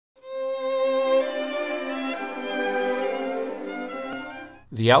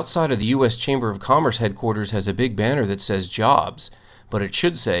The outside of the U.S. Chamber of Commerce headquarters has a big banner that says jobs, but it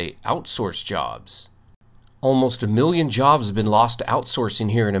should say outsource jobs. Almost 1 million jobs have been lost to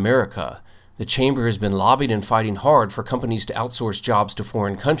outsourcing here in America. The Chamber has been lobbying and fighting hard for companies to outsource jobs to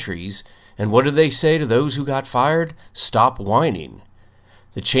foreign countries. And what do they say to those who got fired? Stop whining.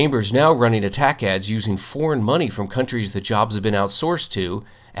 The Chamber is now running attack ads using foreign money from countries the jobs have been outsourced to,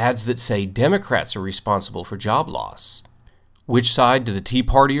 ads that say Democrats are responsible for job loss. Which side do the Tea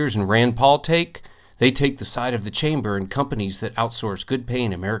Partiers and Rand Paul take? They take the side of the Chamber and companies that outsource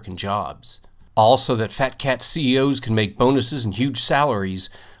good-paying American jobs. All so that fat cat CEOs can make bonuses and huge salaries,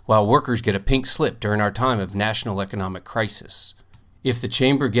 while workers get a pink slip during our time of national economic crisis. If the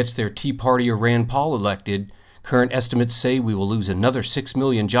Chamber gets their Tea Party or Rand Paul elected, current estimates say we will lose another 6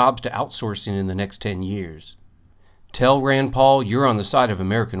 million jobs to outsourcing in the next 10 years. Tell Rand Paul you're on the side of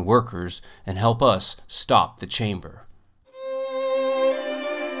American workers and help us stop the Chamber.